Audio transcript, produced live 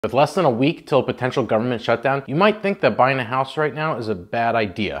With less than a week till a potential government shutdown, you might think that buying a house right now is a bad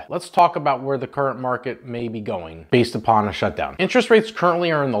idea. Let's talk about where the current market may be going based upon a shutdown. Interest rates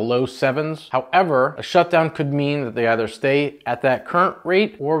currently are in the low 7s. However, a shutdown could mean that they either stay at that current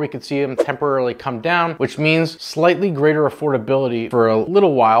rate or we could see them temporarily come down, which means slightly greater affordability for a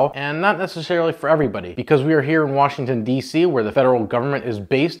little while and not necessarily for everybody. Because we are here in Washington, D.C., where the federal government is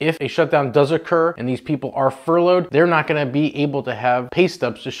based, if a shutdown does occur and these people are furloughed, they're not going to be able to have pay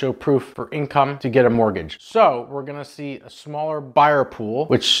stubs to show proof for income to get a mortgage. So we're gonna see a smaller buyer pool,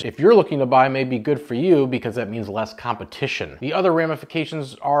 which if you're looking to buy may be good for you because that means less competition. The other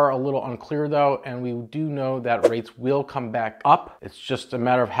ramifications are a little unclear though, and we do know that rates will come back up. It's just a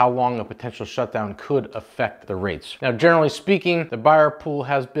matter of how long a potential shutdown could affect the rates. Now, generally speaking, the buyer pool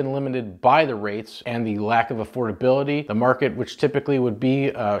has been limited by the rates and the lack of affordability. The market, which typically would be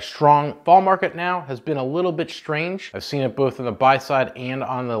a strong fall market now, has been a little bit strange. I've seen it both on the buy side and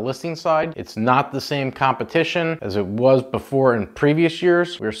on the listing side. It's not the same competition as it was before in previous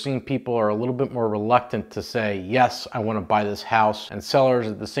years. We're seeing people are a little bit more reluctant to say, yes, I want to buy this house. And sellers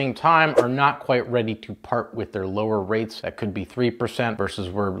at the same time are not quite ready to part with their lower rates. That could be 3% versus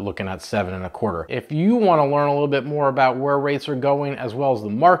we're looking at 7.25%. If you want to learn a little bit more about where rates are going as well as the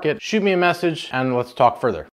market, shoot me a message and let's talk further.